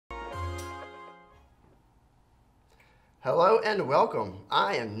Hello and welcome.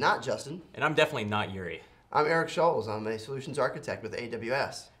 I am not Justin. And I'm definitely not Yuri. I'm Eric Scholes. I'm a solutions architect with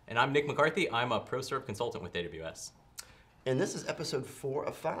AWS. And I'm Nick McCarthy. I'm a ProServe consultant with AWS. And this is episode 4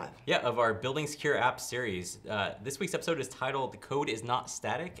 of 5. Yeah, of our Building Secure Apps series. This week's episode is titled, "The Code is Not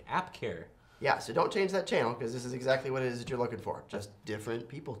Static, App Care." Yeah, so don't change that channel because this is exactly what it is that you're looking for. Just different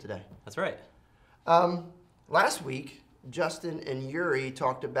people today. That's right. Last week, Justin and Yuri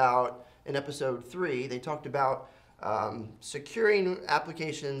talked about, in episode 3, they talked about securing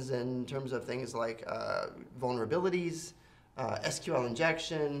applications in terms of things like vulnerabilities, SQL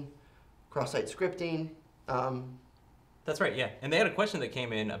injection, cross-site scripting. That's right, yeah. And they had a question that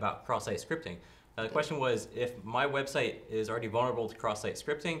came in about cross-site scripting. The question was, if my website is already vulnerable to cross-site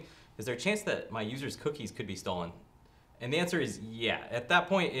scripting, is there a chance that my users' cookies could be stolen? And the answer is yeah. At that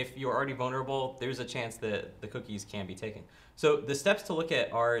point, if you're already vulnerable, there's a chance that the cookies can be taken. So the steps to look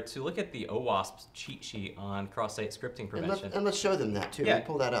at are to look at the OWASP cheat sheet on cross-site scripting prevention. And let's show them that too. Yeah. Let me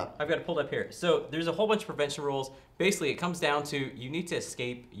pull that up. I've got it pulled up here. So there's a whole bunch of prevention rules. Basically, it comes down to you need to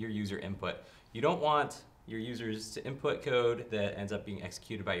escape your user input. You don't want your users to input code that ends up being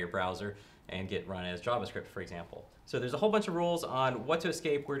executed by your browser and get run as JavaScript, for example. So there's a whole bunch of rules on what to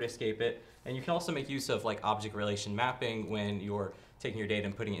escape, where to escape it, and you can also make use of like object relation mapping when you're taking your data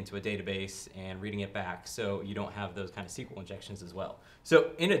and putting it into a database and reading it back, so you don't have those kind of SQL injections as well.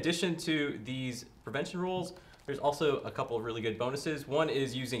 So in addition to these prevention rules, there's also a couple of really good bonuses. One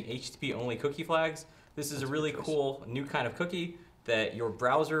is using HTTP only cookie flags. This is a really cool new kind of cookie that your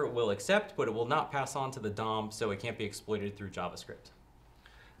browser will accept, but it will not pass on to the DOM, so it can't be exploited through JavaScript.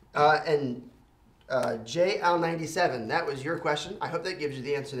 JL97, that was your question. I hope that gives you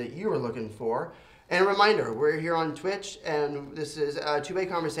the answer that you were looking for. And a reminder, we're here on Twitch, and this is a two-way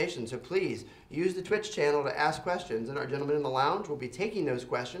conversation, so please use the Twitch channel to ask questions, and our gentleman in the lounge will be taking those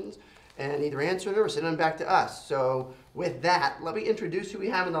questions and either answering them or sending them back to us. So with that, let me introduce who we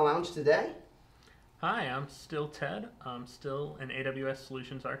have in the lounge today. Hi, I'm still Ted. I'm still an AWS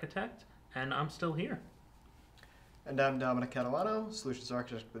Solutions Architect, and I'm still here. And I'm Dominic Catalano, Solutions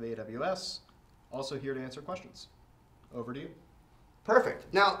Architect with AWS, also here to answer questions. Over to you.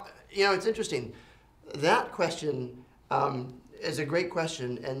 Perfect. Now, you know, it's interesting. That question is a great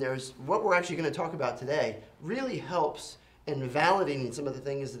question, and there's what we're actually going to talk about today really helps in validating some of the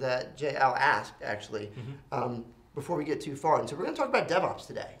things that JL asked, actually, before we get too far. And so we're going to talk about DevOps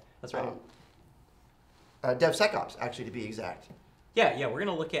today. That's right. DevSecOps, actually, to be exact. Yeah, we're going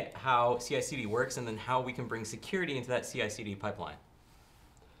to look at how CI/CD works and then how we can bring security into that CI/CD pipeline.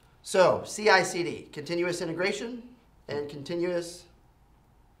 So, CI/CD, continuous integration and continuous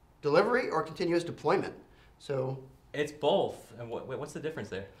delivery or continuous deployment. So it's both. And what's the difference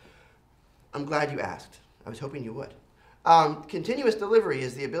there? I'm glad you asked. I was hoping you would. Continuous delivery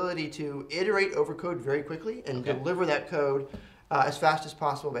is the ability to iterate over code very quickly and deliver that code as fast as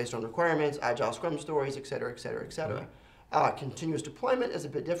possible based on requirements, agile scrum stories, et cetera, et cetera, et cetera. Continuous deployment is a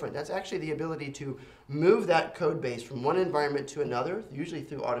bit different. That's actually the ability to move that code base from one environment to another, usually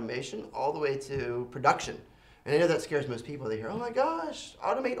through automation, all the way to production. And I know that scares most people. They hear, oh my gosh,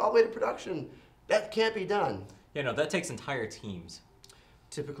 automate all the way to production. That can't be done. Yeah, no, that takes entire teams.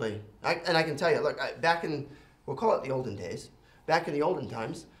 Typically. And I can tell you, look, back in, we'll call it the olden days, back in the olden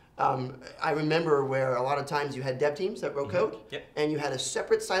times, I remember where a lot of times you had dev teams that wrote code, and you had a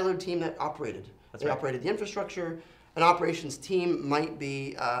separate siloed team that operated. They operated the infrastructure. An operations team might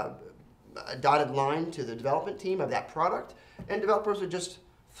be a dotted line to the development team of that product, and developers would just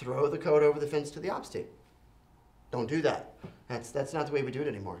throw the code over the fence to the ops team. Don't do that. That's not the way we do it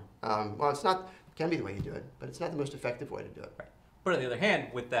anymore. Well, it's not, it can be the way you do it, but it's not the most effective way to do it. Right. But on the other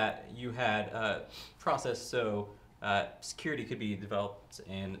hand, with that, you had a process so security could be developed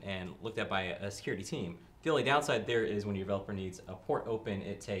and looked at by a security team. The only downside there is when your developer needs a port open,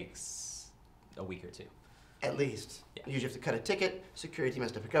 it takes a week or two. At least. Yeah. You usually have to cut a ticket, security team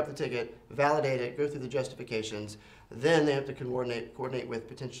has to pick up the ticket, validate it, go through the justifications, then they have to coordinate with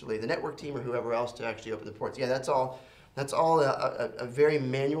potentially the network team or whoever else to actually open the ports. Yeah, that's all a very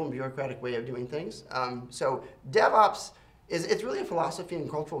manual and bureaucratic way of doing things. So DevOps it's really a philosophy and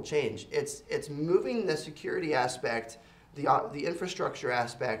cultural change. It's moving the security aspect, the infrastructure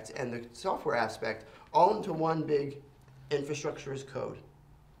aspect, and the software aspect all into one big infrastructure as code.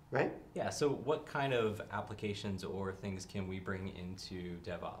 Right? Yeah, so what kind of applications or things can we bring into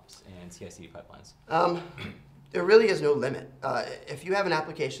DevOps and CI/CD pipelines? There really is no limit. If you have an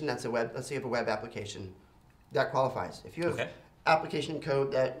application that's a web, let's say you have a web application, that qualifies. If you have application code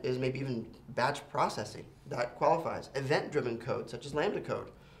that is maybe even batch processing, that qualifies. Event-driven code, such as Lambda code,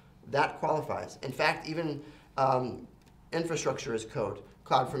 that qualifies. In fact, even infrastructure as code,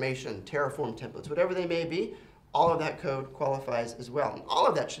 CloudFormation, Terraform templates, whatever they may be, all of that code qualifies as well. And all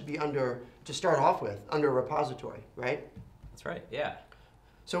of that should be under, to start off with, under a repository, right? That's right, yeah.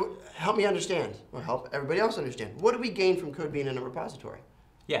 So help me understand, or help everybody else understand. What do we gain from code being in a repository?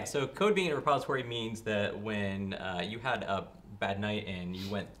 Yeah, so code being in a repository means that when you had a bad night and you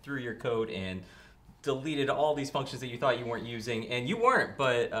went through your code and deleted all these functions that you thought you weren't using, and you weren't,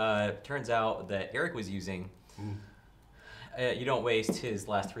 but turns out that Eric was using, you don't waste his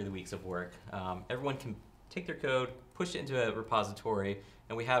last 3 weeks of work. Everyone can take their code, push it into a repository,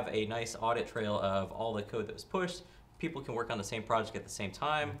 and we have a nice audit trail of all the code that was pushed. People can work on the same project at the same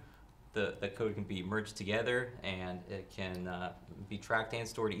time. The code can be merged together, and it can be tracked and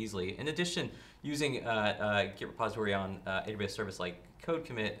stored easily. In addition, using Git repository on AWS service like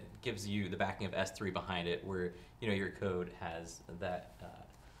CodeCommit gives you the backing of S3 behind it, where your code has that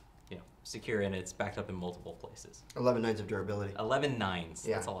secure and it's backed up in multiple places. 11 nines of durability. 11 nines.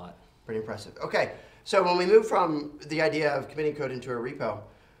 Yeah. That's a lot. Pretty impressive. Okay, so when we move from the idea of committing code into a repo,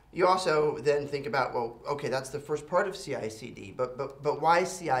 you also then think about, well, okay, that's the first part of CI/CD, but why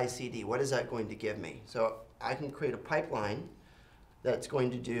CI/CD? What is that going to give me? So I can create a pipeline that's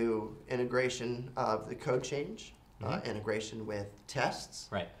going to do integration of the code change, integration with tests,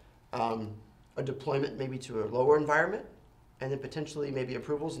 Right. A deployment maybe to a lower environment, and then potentially maybe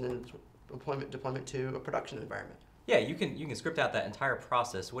approvals and then deployment to a production environment. Yeah, you can script out that entire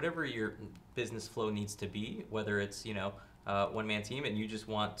process, whatever your business flow needs to be, whether it's one-man team and you just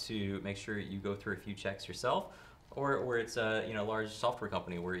want to make sure you go through a few checks yourself, or it's a large software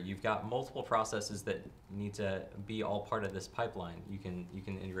company where you've got multiple processes that need to be all part of this pipeline. You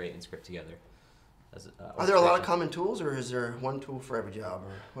can integrate and script together. Are there a lot of common tools, or is there one tool for every job,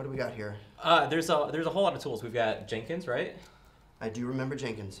 or what do we got here? There's a whole lot of tools. We've got Jenkins, right? I do remember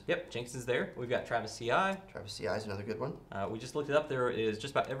Jenkins. Yep, Jenkins is there. We've got Travis CI. Travis CI is another good one. We just looked it up. There is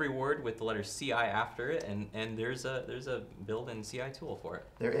just about every word with the letter CI after it, and there's a build and CI tool for it.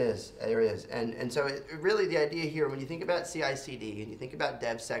 There is, and so really the idea here, when you think about CI/CD and you think about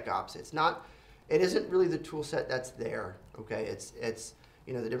DevSecOps, it isn't really the tool set that's there. Okay, it's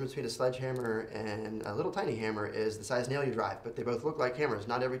the difference between a sledgehammer and a little tiny hammer is the size nail you drive, but they both look like hammers.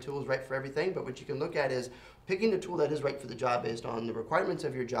 Not every tool is right for everything, but what you can look at is picking the tool that is right for the job based on the requirements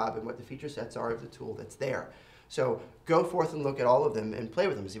of your job and what the feature sets are of the tool that's there. So go forth and look at all of them and play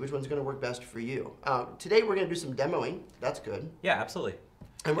with them, see which one's going to work best for you. Today we're going to do some demoing. That's good. Yeah, absolutely.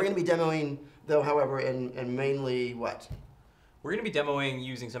 And we're going to be demoing, though, however, in mainly what? We're going to be demoing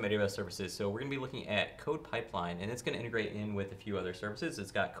using some AWS services. So we're going to be looking at Code Pipeline, and it's going to integrate in with a few other services.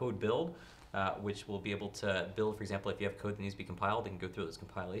 It's got Code Build, which will be able to build, for example, if you have code that needs to be compiled, it can go through those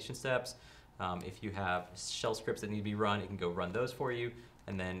compilation steps. If you have shell scripts that need to be run, it can go run those for you.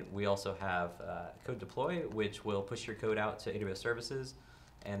 And then we also have Code Deploy, which will push your code out to AWS services.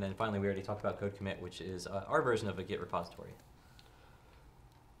 And then finally, we already talked about Code Commit, which is our version of a Git repository.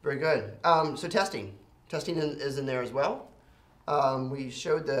 Very good. So testing. Testing is in there as well. We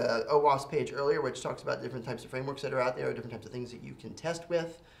showed the OWASP page earlier, which talks about different types of frameworks that are out there, different types of things that you can test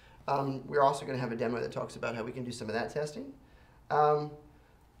with. We're also going to have a demo that talks about how we can do some of that testing.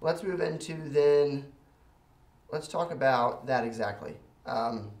 Let's move into then, let's talk about that exactly.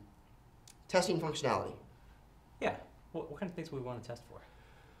 Testing functionality. Yeah. What kind of things would we want to test for?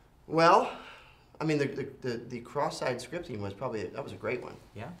 Well, I mean, the cross-site scripting was that was a great one.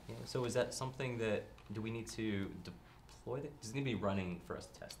 Yeah. So is that something do we need to deploy that? Does it need to be running for us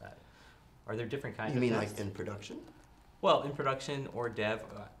to test that? Are there different kinds of tests? You mean like in production? Well, in production or dev,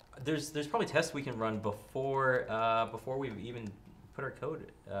 there's probably tests we can run before we've even put our code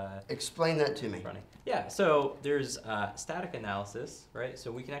Explain that to me. running. Yeah, so there's static analysis, right?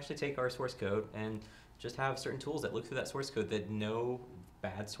 So we can actually take our source code and just have certain tools that look through that source code that know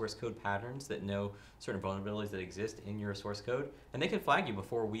bad source code patterns, that know certain vulnerabilities that exist in your source code, and they can flag you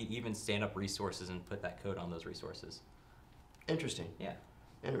before we even stand up resources and put that code on those resources. Interesting. Yeah.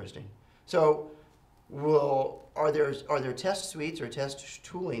 Interesting. So, are there test suites or test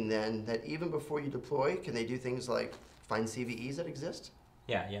tooling then that even before you deploy, can they do things like find CVEs that exist?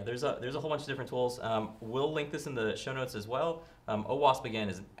 Yeah. There's a whole bunch of different tools. We'll link this in the show notes as well. OWASP again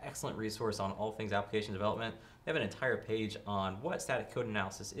is an excellent resource on all things application development. They have an entire page on what static code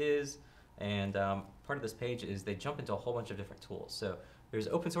analysis is, and part of this page is they jump into a whole bunch of different tools. So there's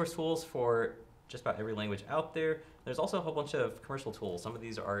open source tools for just about every language out there. There's also a whole bunch of commercial tools. Some of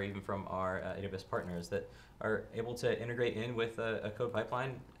these are even from our AWS partners that are able to integrate in with a code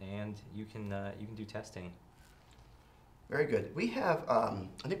pipeline, and you can do testing. Very good. We have, I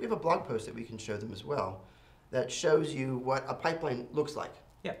think we have a blog post that we can show them as well that shows you what a pipeline looks like.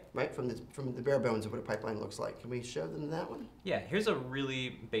 Yeah. Right, from the bare bones of what a pipeline looks like. Can we show them that one? Yeah, here's a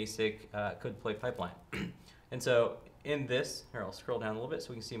really basic code deploy pipeline. And so in this, here I'll scroll down a little bit so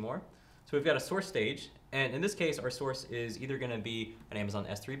we can see more. So we've got a source stage, and in this case, our source is either going to be an Amazon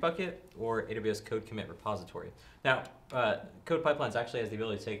S3 bucket or AWS Code Commit repository. Now, Code Pipelines actually has the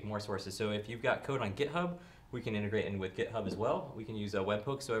ability to take more sources. So if you've got code on GitHub, we can integrate in with GitHub as well. We can use a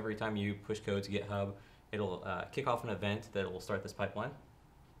webhook, so every time you push code to GitHub, it'll kick off an event that will start this pipeline.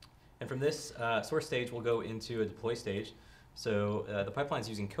 And from this source stage, we'll go into a deploy stage. So the pipeline is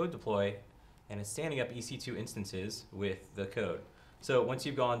using code deploy, and it's standing up EC2 instances with the code. So once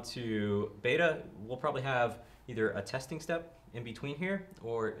you've gone to beta, we'll probably have either a testing step in between here,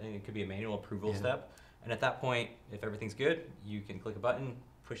 or it could be a manual approval step. And at that point, if everything's good, you can click a button,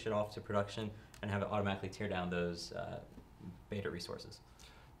 push it off to production, and have it automatically tear down those beta resources.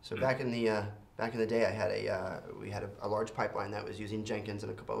 So back in the day, I had we had a large pipeline that was using Jenkins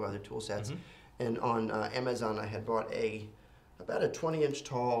and a couple of other tool sets. And on Amazon, I had bought about a 20-inch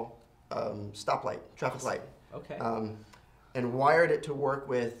tall stoplight, traffic light. Okay. And wired it to work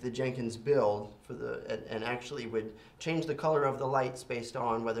with the Jenkins build and actually would change the color of the lights based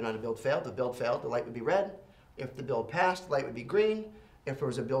on whether or not a build failed. If the build failed, the light would be red. If the build passed, the light would be green. If there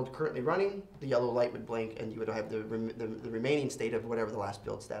was a build currently running, the yellow light would blink, and you would have the remaining state of whatever the last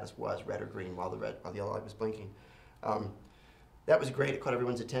build status was, red or green, while the yellow light was blinking. That was great. It caught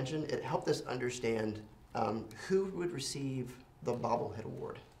everyone's attention. It helped us understand who would receive the bobblehead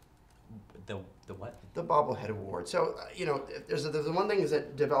award. The what? The bobblehead award. So, there's the one thing is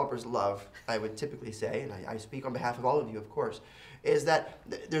that developers love, I would typically say, and I speak on behalf of all of you, of course, is that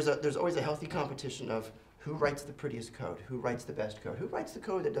there's always a healthy competition of who writes the prettiest code, who writes the best code, who writes the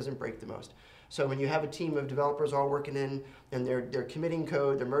code that doesn't break the most. So when you have a team of developers all working in, and they're committing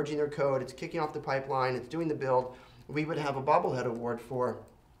code, they're merging their code, it's kicking off the pipeline, it's doing the build, we would have a bobblehead award for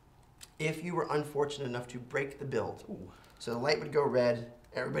if you were unfortunate enough to break the build. Ooh. So the light would go red,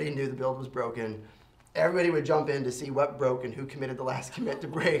 everybody knew the build was broken, everybody would jump in to see what broke and who committed the last commit to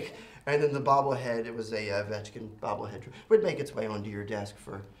break, and then the bobblehead, it was a Vetchkin bobblehead, would make its way onto your desk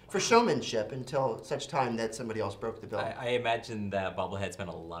for showmanship until such time that somebody else broke the build. I imagine that bobblehead spent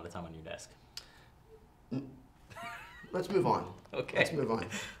a lot of time on your desk. Let's move on. Okay. Let's move on.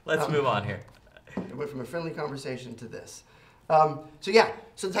 Let's move on here. It went from a friendly conversation to this. So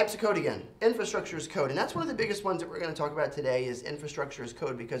the types of code again. Infrastructure as code. And that's one of the biggest ones that we're going to talk about today is infrastructure as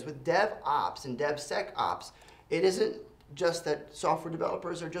code, because with DevOps and DevSecOps, it isn't just that software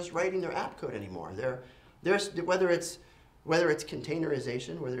developers are just writing their app code anymore. Whether it's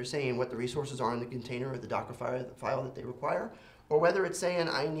containerization, where they're saying what the resources are in the container or the Docker file that they require, or whether it's saying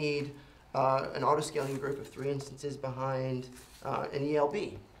I need an auto-scaling group of 3 instances behind an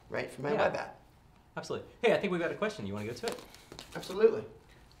ELB, right, for my web app. Absolutely. Hey, I think we've got a question. You want to go to it? Absolutely.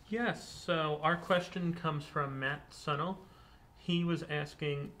 Yes, so our question comes from Matt Sunnell. He was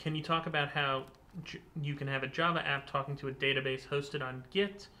asking, can you talk about how you can have a Java app talking to a database hosted on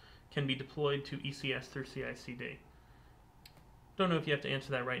Git, can be deployed to ECS through CI/CD? Don't know if you have to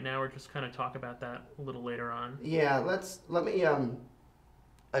answer that right now or just kind of talk about that a little later on. Yeah, let me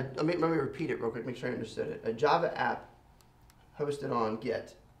repeat it real quick, make sure I understood it. A Java app hosted on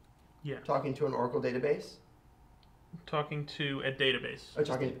Git. Yeah. Talking to an Oracle database? Talking to a database. Or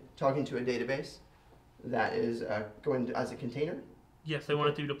talking to a database that is going to, as a container? Yes, they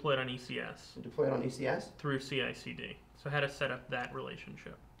wanted to deploy it on ECS. Deploy it on ECS? Through CI/CD. So how to set up that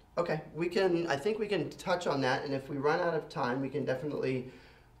relationship. Okay, I think we can touch on that, and if we run out of time, we can definitely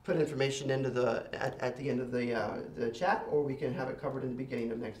put information into at the end of the chat, or we can have it covered in the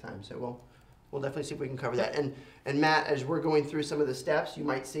beginning of next time. So we'll definitely see if we can cover that. And Matt, as we're going through some of the steps, you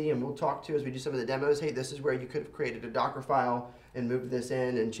might see, and we'll talk to as we do some of the demos, hey, this is where you could have created a Docker file and moved this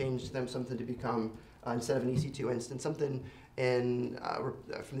in and changed something to become, instead of an EC2 instance, something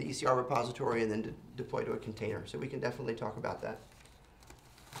from the ECR repository and then deploy to a container. So we can definitely talk about that.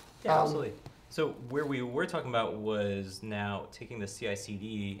 Yeah, absolutely. So where we were talking about was now taking the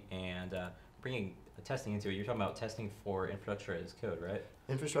CI/CD and bringing testing into it. You're talking about testing for infrastructure as code, right?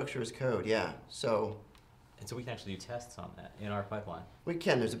 Infrastructure as code, yeah. And so we can actually do tests on that in our pipeline. We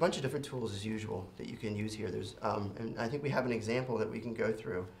can. There's a bunch of different tools as usual that you can use here. There's, and I think we have an example that we can go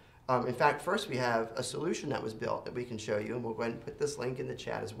through. In fact, first we have a solution that was built that we can show you, and we'll go ahead and put this link in the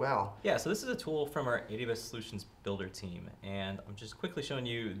chat as well. Yeah, so this is a tool from our AWS Solutions Builder team, and I'm just quickly showing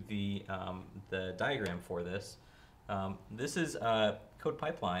you the diagram for this. This is a code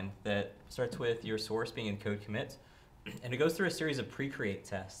pipeline that starts with your source being in code commit, and it goes through a series of pre-create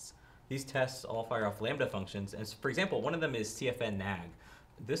tests. These tests all fire off Lambda functions, and so, for example, one of them is CFN nag.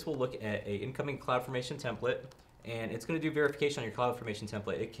 This will look at an incoming CloudFormation template, and it's going to do verification on your CloudFormation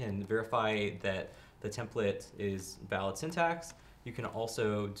template. It can verify that the template is valid syntax. You can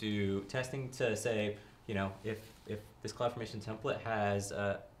also do testing to say, you know, if this CloudFormation template has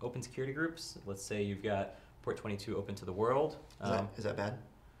open security groups, let's say you've got port 22 open to the world. Is that bad?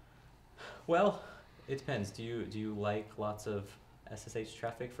 Well, it depends. Do you like lots of SSH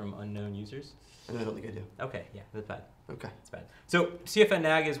traffic from unknown users? I don't think I do. Okay, yeah, that's bad. Okay. It's bad. So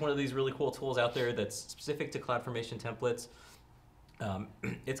CFNNAG is one of these really cool tools out there that's specific to CloudFormation templates.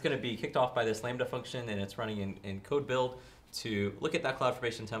 It's going to be kicked off by this Lambda function, and it's running in code build to look at that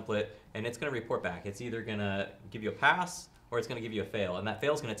CloudFormation template, and it's going to report back. It's either going to give you a pass or it's going to give you a fail, and that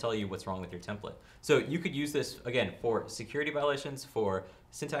fail is going to tell you what's wrong with your template. So you could use this, again, for security violations, for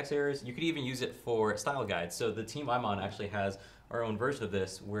syntax errors. You could even use it for style guides. So the team I'm on actually has our own version of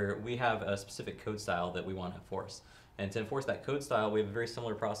this where we have a specific code style that we want to enforce. And to enforce that code style, we have a very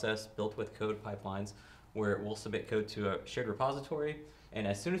similar process built with code pipelines where we'll submit code to a shared repository. And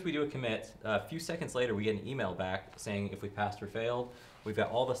as soon as we do a commit, a few seconds later, we get an email back saying if we passed or failed. We've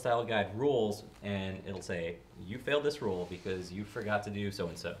got all the style guide rules, and it'll say, you failed this rule because you forgot to do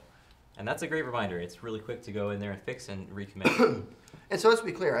so-and-so. And that's a great reminder. It's really quick to go in there and fix and recommit. And so let's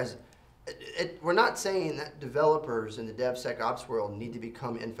be clear, we're not saying that developers in the DevSecOps world need to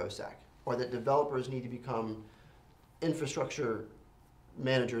become InfoSec, or that developers need to become infrastructure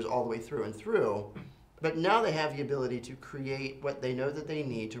managers all the way through and through. But now they have the ability to create what they know that they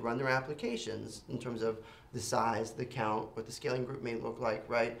need to run their applications in terms of the size, the count, what the scaling group may look like,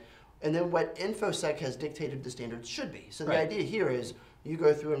 right? And then what InfoSec has dictated the standards should be. So the idea here is you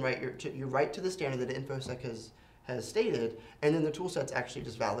go through and you write to the standard that InfoSec has stated, and then the tool sets actually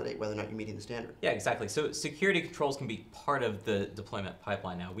just validate whether or not you're meeting the standard. Yeah, exactly. So security controls can be part of the deployment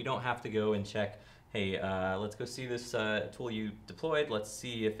pipeline now. We don't have to go and check, hey, let's go see this tool you deployed. Let's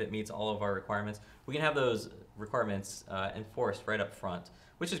see if it meets all of our requirements. We can have those requirements enforced right up front,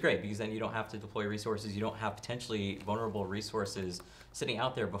 which is great because then you don't have to deploy resources. You don't have potentially vulnerable resources sitting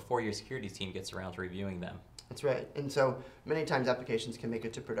out there before your security team gets around to reviewing them. That's right. And so many times applications can make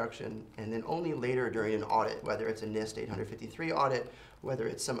it to production, and then only later during an audit, whether it's a NIST 853 audit, whether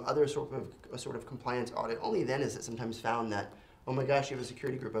it's some other sort of compliance audit, only then is it sometimes found that, oh my gosh, you have a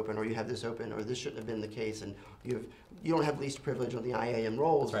security group open, or you have this open, or this shouldn't have been the case, and you don't have least privilege on the IAM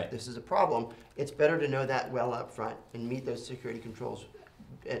roles. Right. This is a problem. It's better to know that well up front and meet those security controls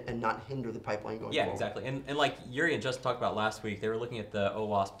and not hinder the pipeline going forward. Yeah, exactly. And like Yuri and Justin talked about last week, they were looking at the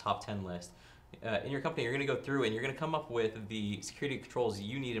OWASP top 10 list. In your company, you're going to go through and you're going to come up with the security controls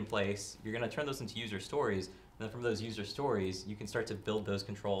you need in place. You're going to turn those into user stories. And then from those user stories, you can start to build those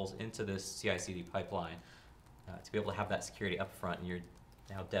controls into this CI/CD pipeline to be able to have that security up front in your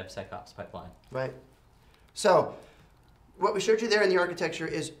now DevSecOps pipeline. Right. So what we showed you there in the architecture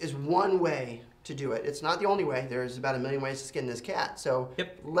is one way to do it. It's not the only way. There's about 1 million ways to skin this cat. So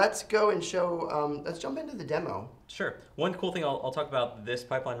let's go and show, let's jump into the demo. Sure. One cool thing I'll talk about this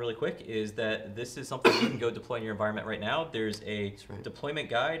pipeline really quick is that this is something you can go deploy in your environment right now. There's a deployment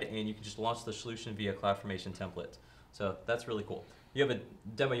guide, and you can just launch the solution via CloudFormation template. So that's really cool. You have a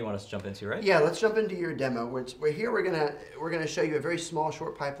demo you want us to jump into, right? Yeah, let's jump into your demo. We're gonna show you a very small,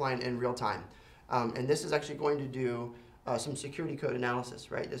 short pipeline in real time, and this is actually going to do some security code analysis,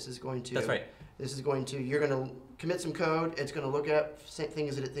 right? This is going to. That's right. This is going to. You're going to commit some code. It's going to look at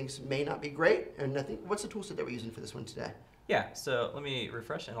things that it thinks may not be great, and I think what's the toolset that we're using for this one today? Yeah. So let me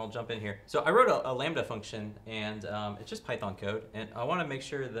refresh, and I'll jump in here. So I wrote a Lambda function, and it's just Python code, and I want to make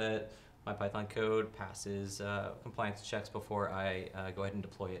sure that my Python code passes compliance checks before I go ahead and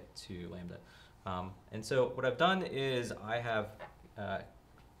deploy it to Lambda. And so what I've done is I have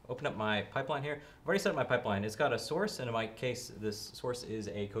opened up my pipeline here. I've already set up my pipeline. It's got a source, and in my case, this source is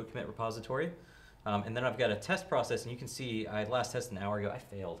a code commit repository. And then I've got a test process, and you can see I last tested an hour ago. I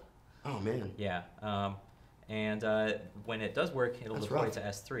failed. Oh, man. Yeah. And when it does work, it'll deploy to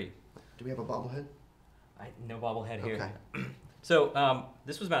S3. Do we have a bobblehead? No bobblehead here. Okay. So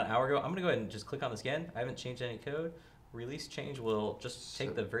this was about an hour ago. I'm going to go ahead and just click on this again. I haven't changed any code. Release change will just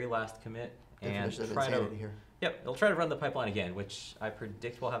take the very last commit and try to. Yep, it'll try to run the pipeline again, which I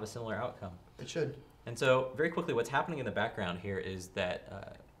predict will have a similar outcome. It should. And so very quickly, what's happening in the background here is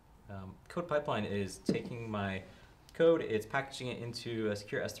that code pipeline is taking my code, it's packaging it into a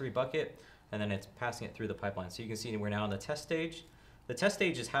secure S3 bucket, and then it's passing it through the pipeline. So you can see we're now in the test stage. The test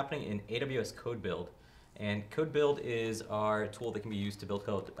stage is happening in AWS Code Build. And Code Build is our tool that can be used to build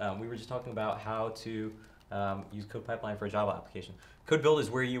code. We were just talking about how to use Code Pipeline for a Java application. Code Build is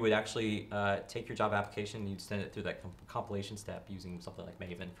where you would actually take your Java application and you'd send it through that compilation step using something like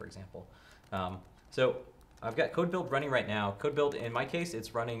Maven, for example. So I've got Code Build running right now. Code Build, in my case,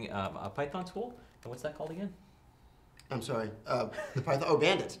 it's running a Python tool. And what's that called again? I'm sorry. The Python. Oh,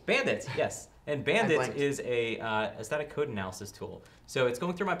 Bandit. Bandit, yes. And Bandit is a static code analysis tool. So it's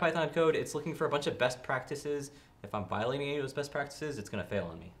going through my Python code. It's looking for a bunch of best practices. If I'm violating any of those best practices, it's going to fail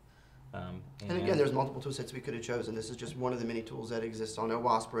on me. And again, there's multiple tool sets we could have chosen. This is just one of the many tools that exists on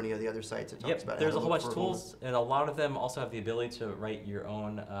OWASP or any of the other sites. It talks about there's how a to whole look bunch of for tools, and a lot of them also have the ability to write your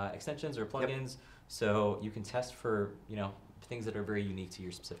own extensions or plugins. So you can test for things that are very unique to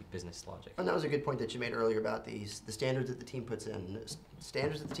your specific business logic. And that was a good point that you made earlier about the standards that the team puts in. The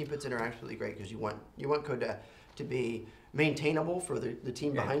standards that the team puts in are absolutely great because you want code to be maintainable for the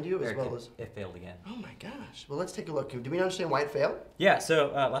team behind you as well as... It failed again. Oh my gosh. Well, let's take a look. Do we understand why it failed? Yeah,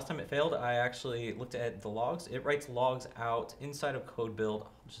 so last time it failed, I actually looked at the logs. It writes logs out inside of code build.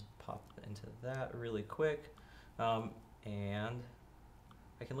 I'll just pop into that really quick. And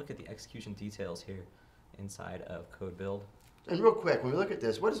I can look at the execution details here inside of code build. And real quick, when we look at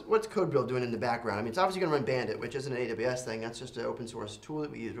this, what's code build doing in the background? I mean, it's obviously going to run Bandit, which isn't an AWS thing. That's just an open source tool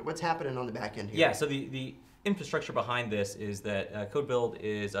that we use. But what's happening on the back end here? Yeah, so the infrastructure behind this is that code build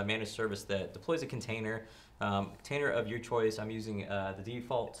is a managed service that deploys a container of your choice. I'm using the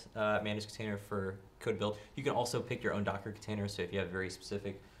default managed container for code build. You can also pick your own Docker container. So if you have very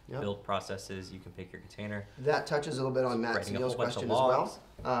specific build processes, you can pick your container. That touches a little bit on Matt Neal's question as well.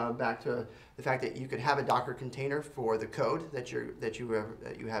 Back to the fact that you could have a Docker container for the code that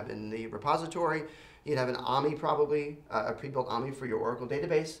you have in the repository. You'd have an AMI probably, a pre-built AMI for your Oracle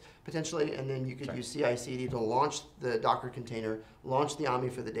database potentially, and then you could use CI/CD to launch the Docker container, launch the AMI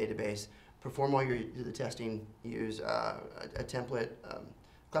for the database, perform all the testing, use a template,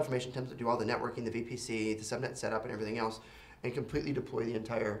 CloudFormation template to do all the networking, the VPC, the subnet setup, and everything else, and completely deploy the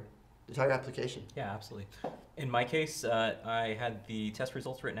entire application. Yeah, absolutely. In my case, I had the test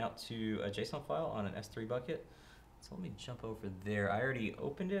results written out to a JSON file on an S3 bucket. So let me jump over there. I already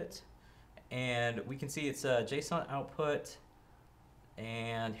opened it, and we can see it's a JSON output,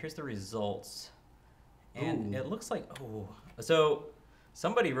 and here's the results. And it looks like, so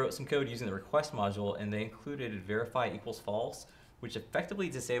somebody wrote some code using the request module, and they included verify equals false, which effectively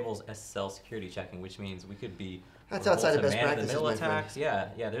disables SSL security checking, which means we could be That's outside of best practices, man-in-the-middle my friend. attacks.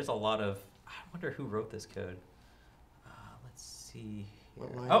 Yeah, there's a lot of. I wonder who wrote this code. Let's see. Here.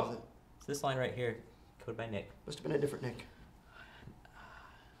 What line is it? It's this line right here, code by Nick. Must have been a different Nick.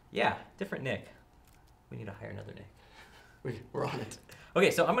 Yeah, different Nick. We need to hire another Nick. We're on it.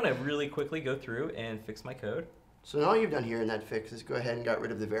 Okay, so I'm gonna really quickly go through and fix my code. So all you've done here in that fix is go ahead and got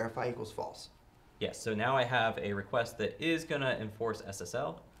rid of the verify equals false. Yes, so now I have a request that is gonna enforce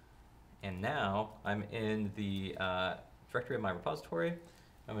SSL, and now I'm in the directory of my repository.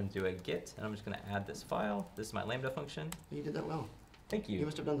 I'm gonna do a git, and I'm just gonna add this file. This is my Lambda function. You did that well. Thank you. You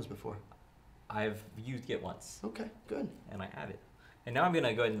must have done this before. I've used git once. Okay, good. And I add it. And now I'm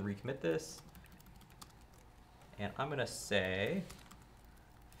gonna go ahead and recommit this. And I'm gonna say,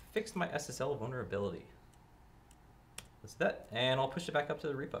 fixed my SSL vulnerability. That's that, and I'll push it back up to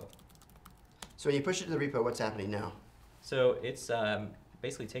the repo. So when you push it to the repo, what's happening now? So it's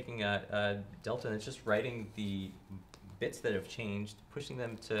basically taking a delta and it's just writing the bits that have changed, pushing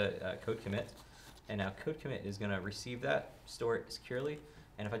them to code commit. And now code commit is gonna receive that, store it securely.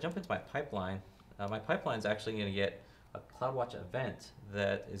 And if I jump into my pipeline is actually gonna get a CloudWatch event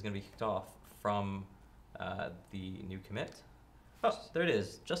that is gonna be kicked off from the new commit. Oh, there it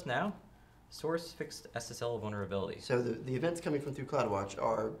is, just now. Source fixed SSL vulnerability. So the events coming from through CloudWatch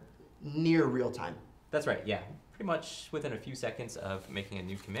are near real time. That's right, yeah. Pretty much within a few seconds of making a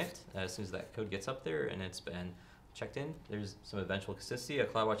new commit, as soon as that code gets up there and it's been checked in, there's some eventual consistency. A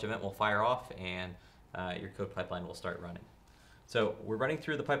CloudWatch event will fire off and your code pipeline will start running. So we're running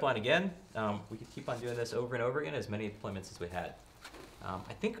through the pipeline again. We could keep on doing this over and over again, as many deployments as we had.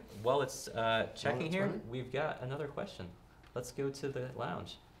 I think while it's checking here, running. we've got another question. Let's go to the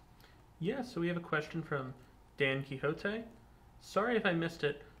lounge. Yeah, so we have a question from Dan Quixote. Sorry if I missed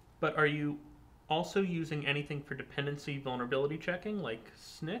it, but are you also using anything for dependency vulnerability checking, like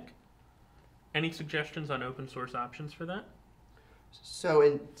SNCC? Any suggestions on open source options for that? So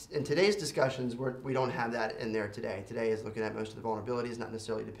in today's discussions, we don't have that in there today. Today is looking at most of the vulnerabilities, not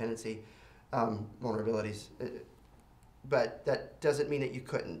necessarily dependency vulnerabilities. But that doesn't mean that you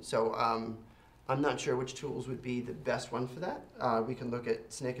couldn't. So I'm not sure which tools would be the best one for that. We can look at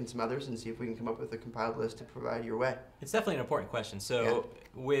SNCC and some others and see if we can come up with a compiled list to provide your way. It's definitely an important question. So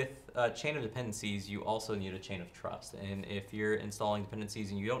with a chain of dependencies, you also need a chain of trust. And if you're installing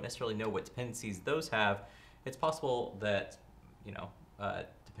dependencies and you don't necessarily know what dependencies those have, it's possible that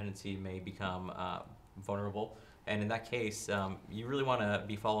dependency may become vulnerable. And in that case, you really want to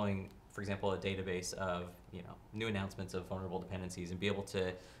be following, for example, a database of new announcements of vulnerable dependencies and be able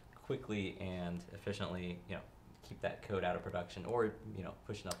to quickly and efficiently keep that code out of production, or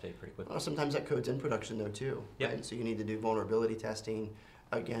push an update pretty quickly. Well, sometimes that code's in production though too. Yep. Right? So you need to do vulnerability testing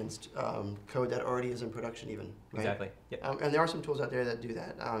against code that already is in production even. Right? Exactly. Yep. And there are some tools out there that do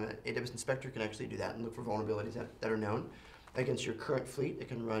that. AWS Inspector can actually do that and look for vulnerabilities that are known against your current fleet. It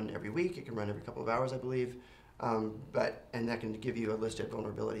can run every week. It can run every couple of hours, I believe. And that can give you a list of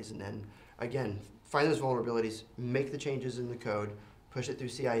vulnerabilities. And then, again, find those vulnerabilities, make the changes in the code, push it through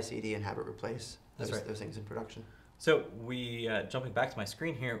CI/CD, and have it replace those things in production. So jumping back to my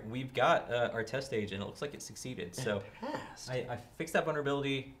screen here, we've got our test stage, and it looks like it succeeded. So I fixed that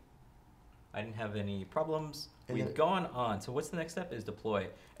vulnerability. I didn't have any problems. We've gone on. So what's the next step is deploy.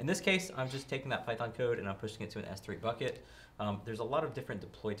 In this case, I'm just taking that Python code and I'm pushing it to an S3 bucket. There's a lot of different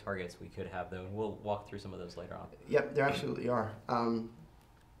deploy targets we could have, though, and we'll walk through some of those later on. Yep, there absolutely are.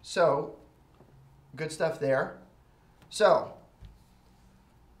 So good stuff there. So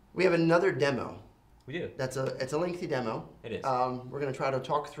we have another demo. We do. It's a lengthy demo. It is. We're going to try to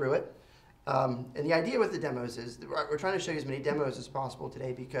talk through it. And the idea with the demos is we're trying to show you as many demos as possible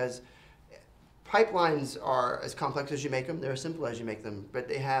today, because pipelines are as complex as you make them. They're as simple as you make them, but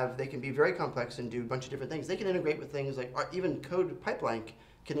they can be very complex and do a bunch of different things. They can integrate with things like, even code pipeline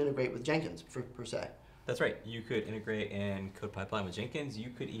can integrate with Jenkins per se. That's right. You could integrate in Code Pipeline with Jenkins. You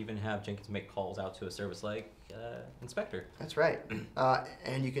could even have Jenkins make calls out to a service like Inspector. That's right.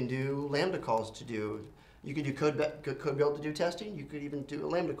 And you can do Lambda calls to do. You could do code build to do testing. You could even do a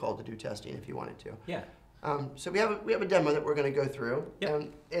Lambda call to do testing if you wanted to. Yeah. So we have a demo that we're going to go through.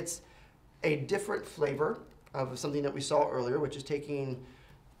 Yep. It's a different flavor of something that we saw earlier, which is taking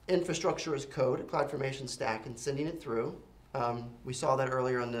infrastructure as code, a CloudFormation stack, and sending it through. We saw that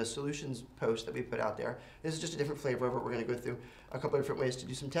earlier on the solutions post that we put out there. This is just a different flavor of it. We're going to go through a couple of different ways to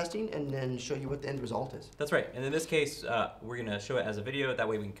do some testing and then show you what the end result is. That's right. And in this case, we're going to show it as a video. That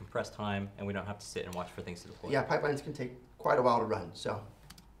way we can compress time and we don't have to sit and watch for things to deploy. Yeah, pipelines can take quite a while to run. So.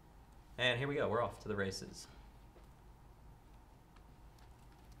 And here we go. We're off to the races.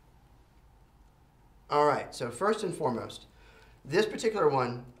 All right. So first and foremost, this particular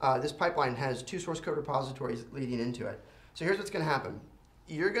one, this pipeline has 2 source code repositories leading into it. So here's what's going to happen.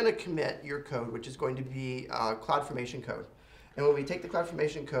 You're going to commit your code, which is going to be CloudFormation code. And when we take the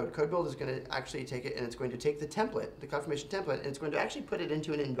CloudFormation code, CodeBuild is going to actually take it and it's going to take the template, the CloudFormation template, and it's going to actually put it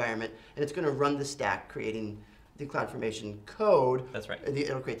into an environment, and it's going to run the stack, creating the CloudFormation code. That's right.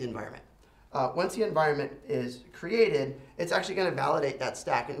 It'll create the environment. Once the environment is created, it's actually going to validate that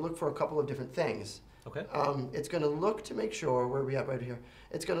stack and look for a couple of different things. Okay. It's going to look to make sure, where we have right here,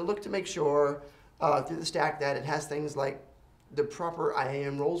 it's going to look to make sure through the stack that it has things like the proper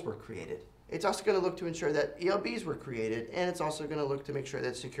IAM roles were created. It's also going to look to ensure that ELBs were created, and it's also going to look to make sure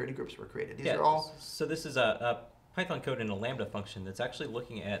that security groups were created. These are all. So this is a Python code in a Lambda function that's actually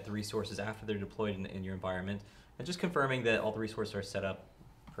looking at the resources after they're deployed in your environment and just confirming that all the resources are set up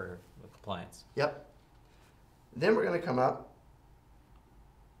for compliance. Yep. Then we're going to come up.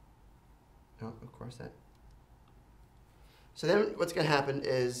 Oh, of course that. So then what's going to happen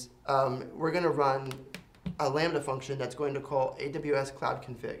is we're going to run a Lambda function that's going to call AWS Cloud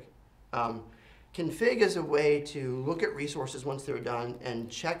Config. Config is a way to look at resources once they're done and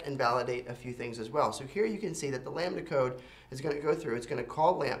check and validate a few things as well. So here you can see that the Lambda code is going to go through. It's going to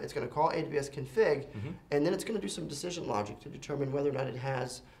call AWS Config, and then it's going to do some decision logic to determine whether or not it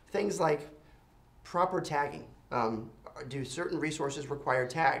has things like proper tagging. Do certain resources require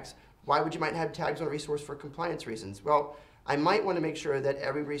tags? Why would you might have tags on a resource for compliance reasons? Well, I might want to make sure that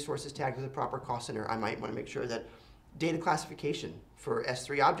every resource is tagged with a proper cost center. I might want to make sure that data classification for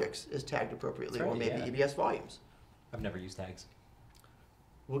S3 objects is tagged appropriately, right, or maybe EBS volumes. I've never used tags.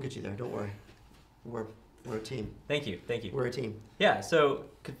 We'll get you there, don't worry. We're a team. Thank you. We're a team. Yeah, so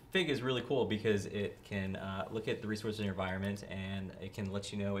config is really cool because it can look at the resources in your environment and it can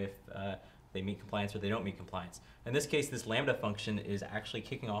let you know if they meet compliance or they don't meet compliance. In this case, this Lambda function is actually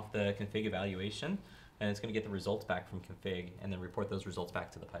kicking off the config evaluation, and it's going to get the results back from config and then report those results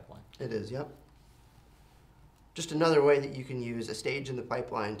back to the pipeline. It is, yep. Just another way that you can use a stage in the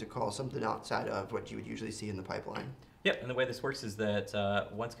pipeline to call something outside of what you would usually see in the pipeline. Yep, and the way this works is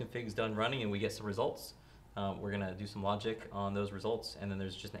that once config's done running and we get some results, we're going to do some logic on those results, and then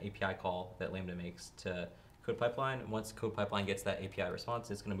there's just an API call that Lambda makes to Code Pipeline. And once Code Pipeline gets that API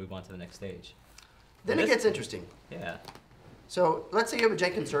response, it's going to move on to the next stage. Then it gets interesting. Yeah. So let's say you have a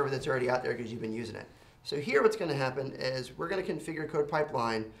Jenkins server that's already out there because you've been using it. So here what's going to happen is we're going to configure Code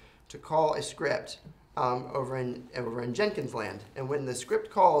Pipeline to call a script over in Jenkins land. And when the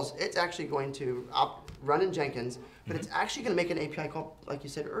script calls, it's actually going to run in Jenkins, but it's actually going to make an API call, like you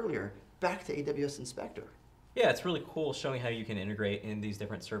said earlier, back to AWS Inspector. Yeah, it's really cool showing how you can integrate in these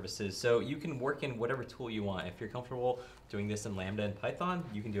different services. So you can work in whatever tool you want. If you're comfortable doing this in Lambda and Python,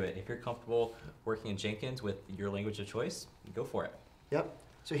 you can do it. If you're comfortable working in Jenkins with your language of choice, go for it. Yep.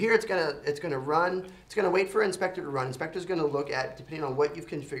 So here it's gonna run. It's gonna wait for Inspector to run. Inspector's gonna look at, depending on what you've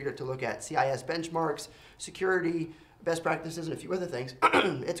configured it to look at, CIS benchmarks, security, best practices, and a few other things.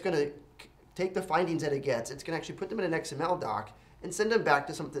 It's gonna take the findings that it gets. It's gonna actually put them in an XML doc and send them back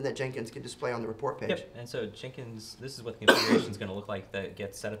to something that Jenkins can display on the report page. Yep. And so Jenkins, this is what the configuration is going to look like that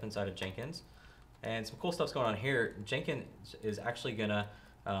gets set up inside of Jenkins. And some cool stuff's going on here. Jenkins is actually going to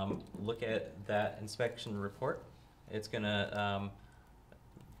look at that inspection report. It's going to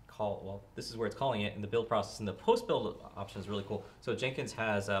this is where it's calling it in the build process. And the post-build option is really cool. So Jenkins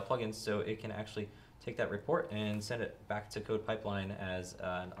has plugins so it can actually take that report and send it back to CodePipeline as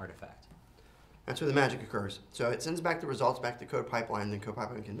an artifact. That's where the magic occurs. So it sends back the results back to CodePipeline, and then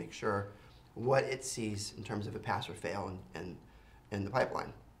CodePipeline can make sure what it sees in terms of a pass or fail in the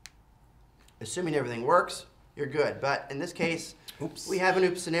pipeline. Assuming everything works, you're good. But in this case, we have an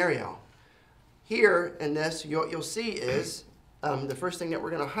oops scenario. Here in this, you'll see is the first thing that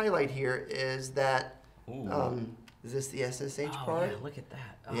we're going to highlight here is that is this the SSH part? Yeah, look at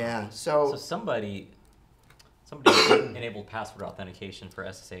that. Oh. Yeah. So somebody enabled password authentication for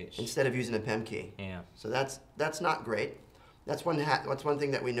SSH instead of using a PEM key. Yeah. So that's not great. That's one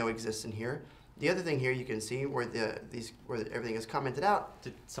thing that we know exists in here. The other thing here you can see where everything is commented out.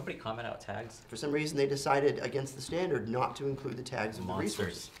 Did somebody comment out tags? For some reason they decided against the standard not to include the tags of the resource.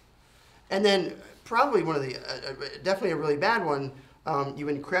 Monsters. And then probably one of the definitely a really bad one. You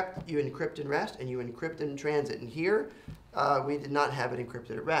encrypt in REST and you encrypt in transit. And here we did not have it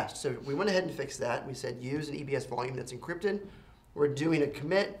encrypted at rest. So we went ahead and fixed that. We said use an EBS volume that's encrypted. We're doing a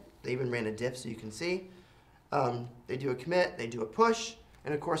commit. They even ran a diff so you can see. They do a commit, they do a push,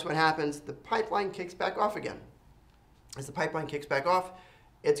 and of course what happens, the pipeline kicks back off again. As the pipeline kicks back off,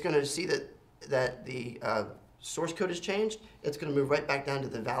 it's going to see that the source code has changed. It's going to move right back down to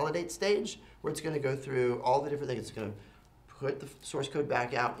the validate stage where it's going to go through all the different things. It's going to put the source code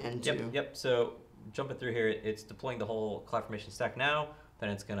back out into... Yep. So jumping through here, it's deploying the whole CloudFormation stack now. Then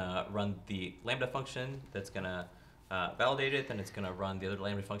it's going to run the Lambda function that's going to validate it. Then it's going to run the other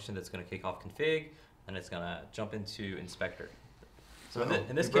Lambda function that's going to kick off config. Then it's going to jump into inspector. So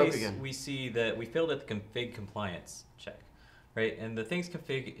in this case, we see that we failed at the config compliance check, right? And the things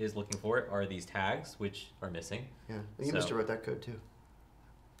config is looking for are these tags, which are missing. Yeah, you must have wrote that code too.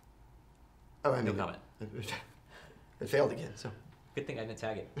 Oh, I mean, no comment. It failed again, so. Good thing I didn't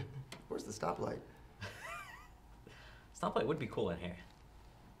tag it. Where's the stoplight? Stoplight would be cool in here.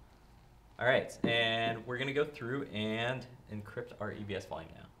 All right, and we're gonna go through and encrypt our EBS volume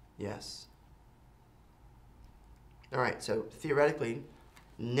now. Yes. All right, so theoretically,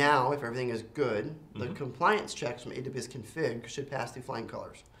 now if everything is good, the compliance checks from AWS config should pass through flying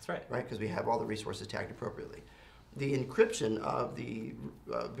colors. That's right. Right, because we have all the resources tagged appropriately. The encryption of the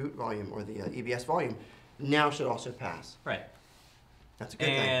boot volume or the EBS volume now should also pass. Right. That's a good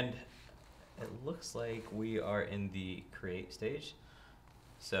thing. And it looks like we are in the create stage.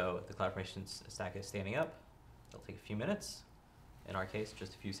 So the CloudFormation stack is standing up. It'll take a few minutes. In our case,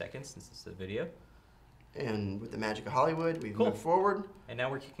 just a few seconds since this is a video. And with the magic of Hollywood, we've moved forward. And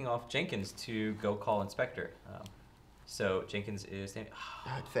now we're kicking off Jenkins to go call inspector. So Jenkins is standing.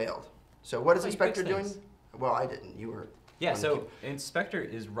 It failed. So what is Oh, you inspector fixed doing? things. Well, I didn't. You were. Yeah, so inspector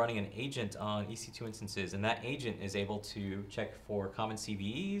is running an agent on EC2 instances, and that agent is able to check for common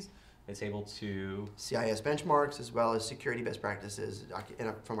CVEs. It's able to... CIS benchmarks as well as security best practices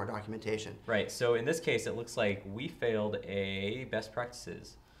from our documentation. Right, so in this case, it looks like we failed a best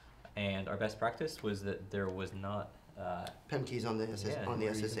practices. And our best practice was that there was not... PEM keys on the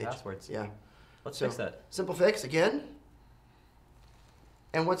SSH. Passwords. Yeah. Let's fix that. Simple fix again.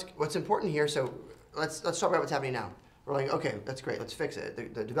 And what's important here, so let's talk about what's happening now. We're like, okay, that's great, let's fix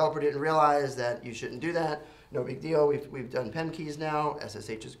it. The developer didn't realize that you shouldn't do that. No big deal. We've done PEM keys now.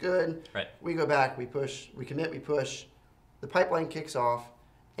 SSH is good. Right. We go back, we push, we commit, we push. The pipeline kicks off.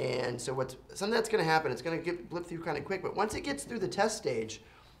 And so something that's going to happen, it's going to blip through kind of quick, but once it gets through the test stage,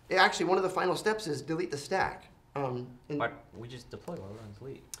 actually one of the final steps is delete the stack. We just deploy while we're on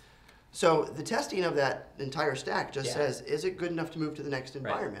delete. So the testing of that entire stack just says, is it good enough to move to the next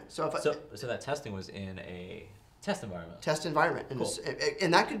environment? Right. So that testing was in a test environment. Test environment. Cool.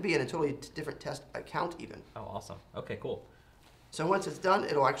 And that could be in a totally different test account even. Oh, awesome. Okay, cool. So once it's done,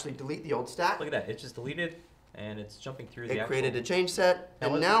 it'll actually delete the old stack. Look at that. It's just deleted, and it's jumping through the actual... It created a change set,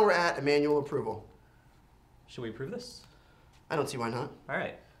 and now we're at a manual approval. Should we approve this? I don't see why not. All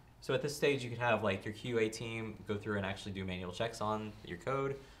right. So at this stage, you could have like your QA team go through and actually do manual checks on your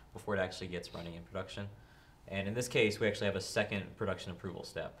code before it actually gets running in production. And in this case, we actually have a second production approval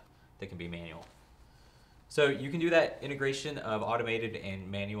step that can be manual. So you can do that integration of automated and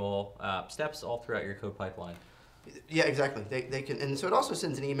manual steps all throughout your code pipeline. Yeah, exactly. They can, and so it also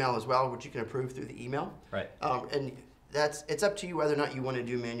sends an email as well, which you can approve through the email. Right. And it's up to you whether or not you want to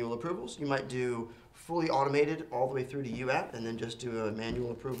do manual approvals. You might do fully automated all the way through to UAT, and then just do a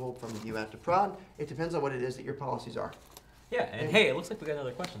manual approval from UAT to prod. It depends on what it is that your policies are. Yeah, and hey, it looks like we got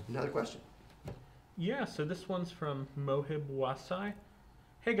another question. Another question. Yeah, so this one's from Mohib Wasai.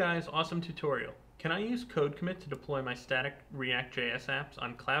 Hey guys, awesome tutorial. Can I use CodeCommit to deploy my static React.js apps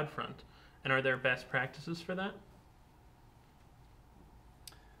on CloudFront? And are there best practices for that?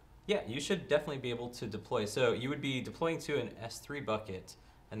 Yeah, you should definitely be able to deploy. So you would be deploying to an S3 bucket,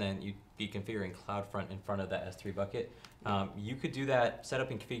 and then you'd be configuring CloudFront in front of that S3 bucket. You could do that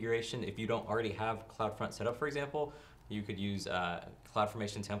setup and configuration if you don't already have CloudFront set up, for example. You could use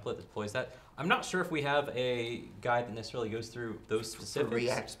CloudFormation template that deploys that. I'm not sure if we have a guide that necessarily goes through those specifics. For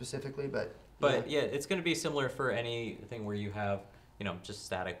React specifically, but yeah, it's going to be similar for anything where you have, just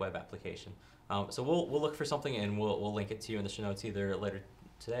static web application. So we'll look for something, and we'll link it to you in the show notes either later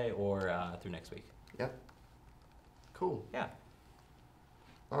today or through next week. Yep. Cool. Yeah.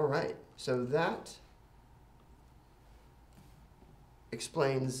 All right. So that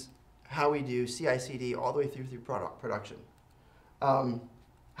explains how we do CI/CD all the way through production.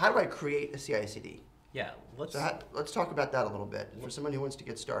 How do I create a CI/CD? Yeah. Let's talk about that a little bit for someone who wants to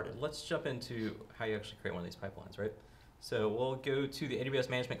get started. Let's jump into how you actually create one of these pipelines, right? So we'll go to the AWS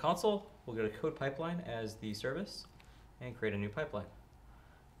Management Console. We'll go to Code Pipeline as the service and create a new pipeline.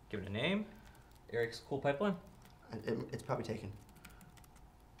 Give it a name. Eric's Cool Pipeline. It's probably taken.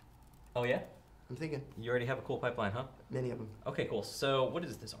 Oh, yeah? I'm thinking. You already have a cool pipeline, huh? Many of them. Okay, cool. So what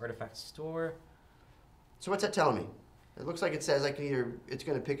is this artifact store? So what's that telling me? It looks like it says I can it's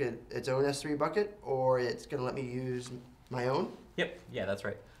going to pick its own S3 bucket, or it's going to let me use my own. Yep. Yeah, that's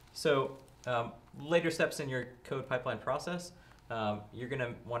right. So later steps in your code pipeline process, you're going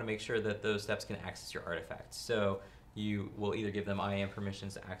to want to make sure that those steps can access your artifacts. So you will either give them IAM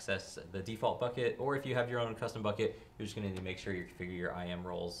permissions to access the default bucket, or if you have your own custom bucket, you're just going to need to make sure you configure your IAM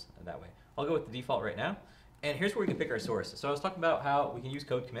roles that way. I'll go with the default right now. And here's where we can pick our source. So I was talking about how we can use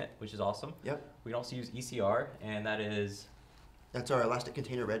CodeCommit, which is awesome. Yep. We can also use ECR, and that's our Elastic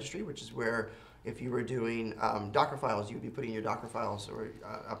Container Registry, which is where if you were doing Docker files, you would be putting your Docker files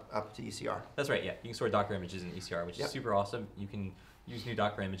up to ECR. That's right, yeah. You can store Docker images in ECR, which Yep. is super awesome. You can use new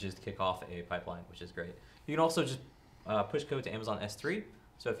Docker images to kick off a pipeline, which is great. You can also just push code to Amazon S3.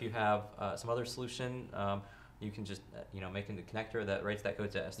 So if you have some other solution, you can just make a connector that writes that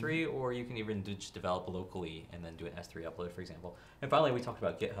code to S3, or you can even just develop locally and then do an S3 upload, for example. And finally, we talked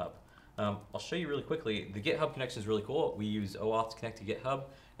about GitHub. I'll show you really quickly. The GitHub connection is really cool. We use OAuth to connect to GitHub,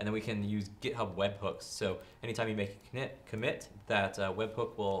 and then we can use GitHub webhooks. So anytime you make a commit, that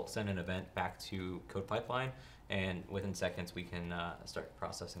webhook will send an event back to Code Pipeline, and within seconds, we can start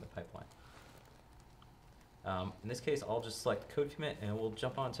processing the pipeline. In this case, I'll just select Code Commit, and we'll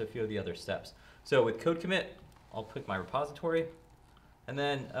jump on to a few of the other steps. So with Code Commit, I'll pick my repository, and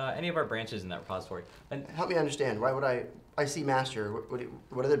then any of our branches in that repository. And help me understand, why would I see master,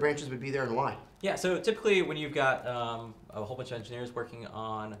 what other branches would be there and why? Yeah, so typically when you've got a whole bunch of engineers working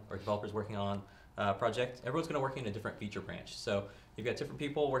on, or developers working on a project, everyone's going to work in a different feature branch. So you've got different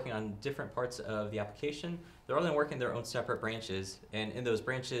people working on different parts of the application. They're all going to work in their own separate branches, and in those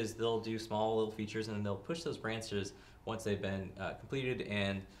branches, they'll do small little features, and then they'll push those branches once they've been completed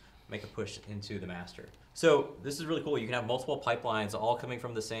and make a push into the master. So this is really cool. You can have multiple pipelines all coming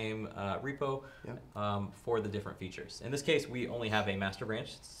from the same repo for the different features. In this case, we only have a master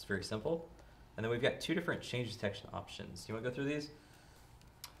branch. It's very simple. And then we've got two different change detection options. Do you want to go through these?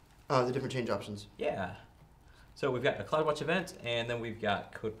 The different change options. Yeah. So we've got a CloudWatch event, and then we've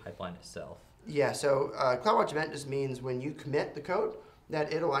got code pipeline itself. Yeah, so CloudWatch event just means when you commit the code,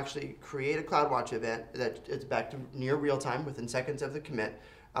 that it'll actually create a CloudWatch event that it's back to near real time within seconds of the commit.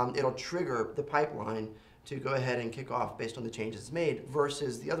 It'll trigger the pipeline to go ahead and kick off based on the changes made,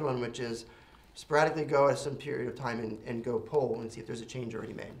 versus the other one, which is sporadically go at some period of time and go poll and see if there's a change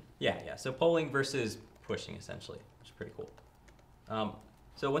already made. Yeah. So polling versus pushing, essentially, which is pretty cool.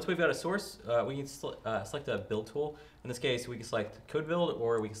 So once we've got a source, we can select a build tool. In this case, we can select Code Build,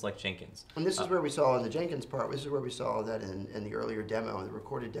 or we can select Jenkins. And this is where we saw in the Jenkins part, this is where we saw that in the earlier demo, the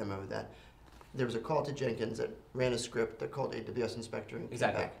recorded demo, that there was a call to Jenkins that ran a script that called AWS Inspector and came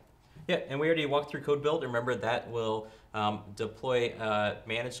back. Yeah, and we already walked through Code Build. Remember, that will deploy a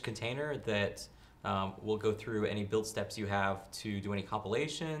managed container that we'll go through any build steps you have to do any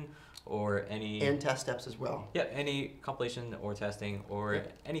compilation or any... And test steps as well. Yeah, any compilation or testing or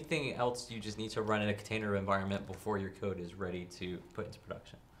anything else you just need to run in a container environment before your code is ready to put into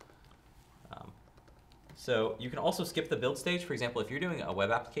production. So you can also skip the build stage. For example, if you're doing a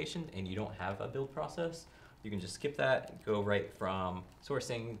web application and you don't have a build process, you can just skip that, go right from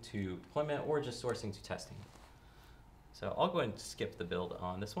sourcing to deployment or just sourcing to testing. So I'll go ahead and skip the build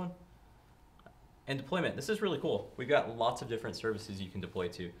on this one. And deployment, this is really cool. We've got lots of different services you can deploy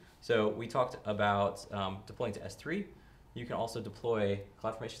to. So we talked about deploying to S3. You can also deploy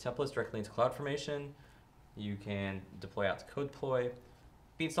CloudFormation templates directly into CloudFormation. You can deploy out to CodeDeploy,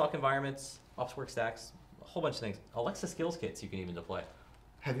 Beanstalk environments, Opsworks stacks, a whole bunch of things. Alexa skills kits you can even deploy.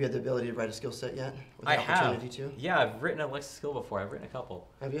 Have you had the ability to write a skill set yet? With the I opportunity have. To? Yeah, I've written an Alexa skill before. I've written a couple.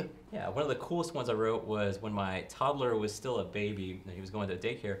 Have you? Yeah, one of the coolest ones I wrote was when my toddler was still a baby and he was going to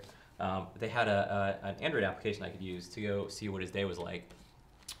daycare. They had an Android application I could use to go see what his day was like.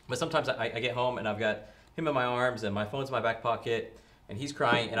 But sometimes I get home and I've got him in my arms and my phone's in my back pocket and he's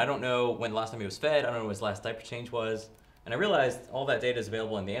crying and I don't know when the last time he was fed. I don't know when his last diaper change was. And I realized all that data is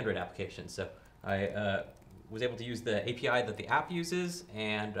available in the Android application. So I was able to use the API that the app uses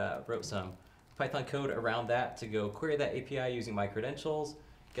and wrote some Python code around that to go query that API using my credentials,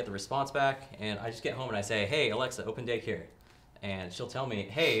 get the response back, and I just get home and I say, hey, Alexa, open daycare. And she'll tell me,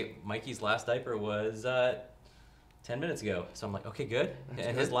 hey, Mikey's last diaper was 10 minutes ago. So I'm like, okay, good. That's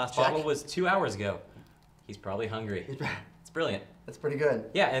and good. his last Check. bottle was 2 hours ago. He's probably hungry. It's brilliant. That's pretty good.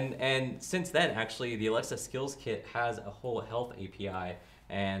 Yeah, and since then, actually, the Alexa Skills Kit has a whole health API,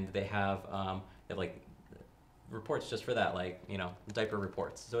 and they have like reports just for that, like, you know, diaper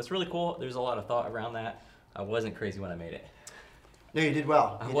reports. So it's really cool. There's a lot of thought around that. I wasn't crazy when I made it. No, you did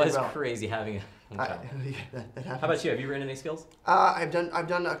well. I You was did well. crazy having a child. That How about you? Have you written any skills? I've done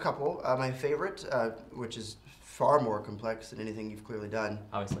a couple. My favorite, which is far more complex than anything you've clearly done.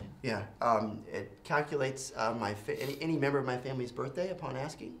 Obviously. Yeah, it calculates any member of my family's birthday upon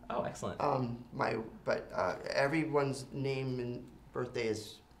asking. Oh, excellent. Everyone's name and birthday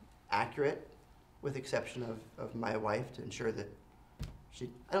is accurate, with exception of my wife, to ensure that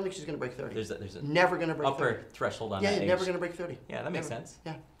I don't think she's going to break 30. There's a never going to break 30. upper threshold on Yeah, that you're age. never going to break 30. Yeah, that makes Never. sense.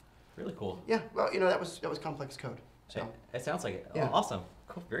 Yeah. Really cool. Yeah, well, you know, that was complex code. So. It sounds like it. Yeah. Oh, awesome.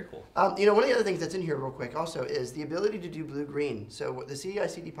 Cool. Very cool. You know, one of the other things that's in here real quick also is the ability to do blue-green. So the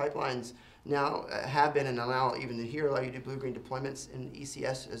CI/CD pipelines now have been and allow even here allow you to do blue-green deployments in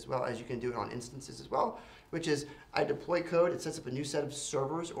ECS as well as you can do it on instances as well, which is I deploy code, it sets up a new set of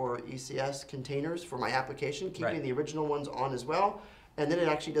servers or ECS containers for my application, keeping Right. the original ones on as well. And then it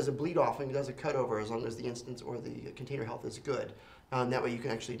actually does a bleed off and does a cutover as long as the instance or the container health is good. That way you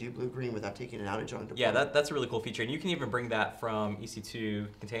can actually do blue-green without taking an outage on deployment. Yeah, that's a really cool feature. And you can even bring that from EC2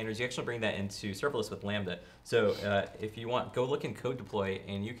 containers. You actually bring that into serverless with Lambda. So if you want, go look in code deploy,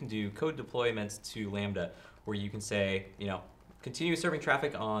 and you can do code deployments to Lambda, where you can say, you know, continue serving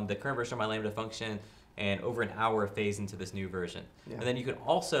traffic on the current version of my Lambda function, and over an hour phase into this new version. Yeah. And then you can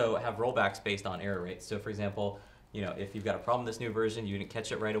also have rollbacks based on error rates. So for example, you know, if you've got a problem with this new version, you didn't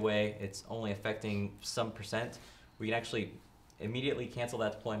catch it right away, it's only affecting some percent, we can actually immediately cancel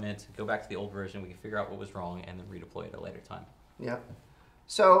that deployment, go back to the old version, we can figure out what was wrong, and then redeploy it at a later time. Yeah.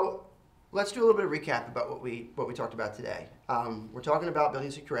 So let's do a little bit of recap about what we talked about today. We're talking about building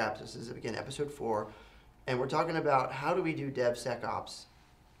secure apps. This is, again, episode 4. And we're talking about how do we do DevSecOps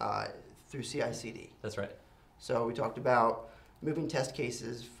through CI/CD. That's right. So we talked about moving test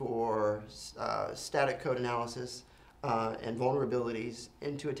cases for static code analysis and vulnerabilities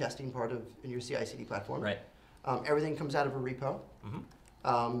into a testing part in your CI/CD platform. Right. Everything comes out of a repo.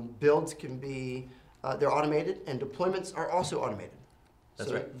 Mm-hmm. Builds can be, they're automated, and deployments are also automated. That's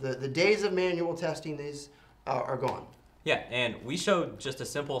so right. The days of manual testing, these are gone. Yeah, and we showed just a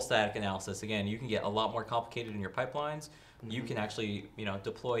simple static analysis. Again, you can get a lot more complicated in your pipelines. Mm-hmm. You can actually, you know,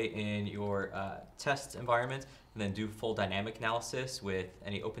 deploy in your test environment and then do full dynamic analysis with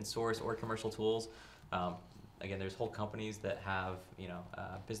any open source or commercial tools. Again, there's whole companies that have, you know,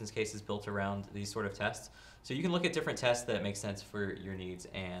 business cases built around these sort of tests. So you can look at different tests that make sense for your needs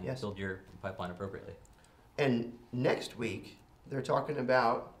and Yes. build your pipeline appropriately. And next week, they're talking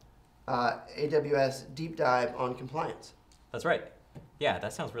about AWS deep dive on compliance. That's right. Yeah,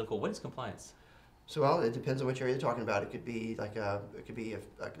 that sounds really cool. What is compliance? So, well, it depends on which area you're talking about. It could be like a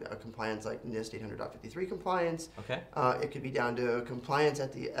compliance like NIST 800.53 compliance. Okay. It could be down to compliance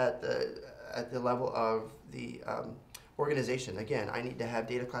at the level of the organization. Again, I need to have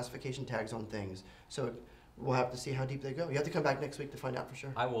data classification tags on things. So we'll have to see how deep they go. You have to come back next week to find out for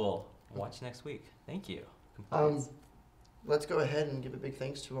sure. I will watch next week. Thank you. Compliance. Let's go ahead and give a big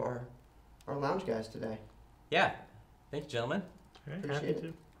thanks to our our lounge guys today. Yeah. Thank you, gentlemen. All right, Appreciate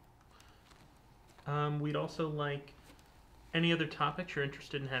happy to. We'd also like any other topics you're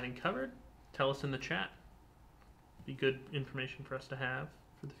interested in having covered. Tell us in the chat. Be good information for us to have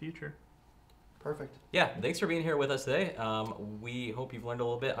for the future. Perfect. Yeah, thanks for being here with us today. We hope you've learned a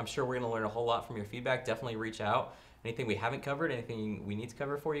little bit. I'm sure we're going to learn a whole lot from your feedback. Definitely reach out. Anything we haven't covered, anything we need to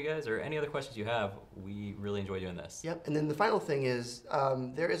cover for you guys, or any other questions you have, we really enjoy doing this. Yep. And then the final thing is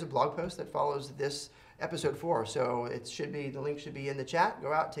there is a blog post that follows this episode 4. So the link should be in the chat.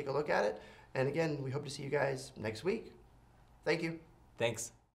 Go out, take a look at it. And again, we hope to see you guys next week. Thank you.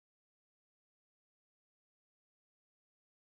 Thanks.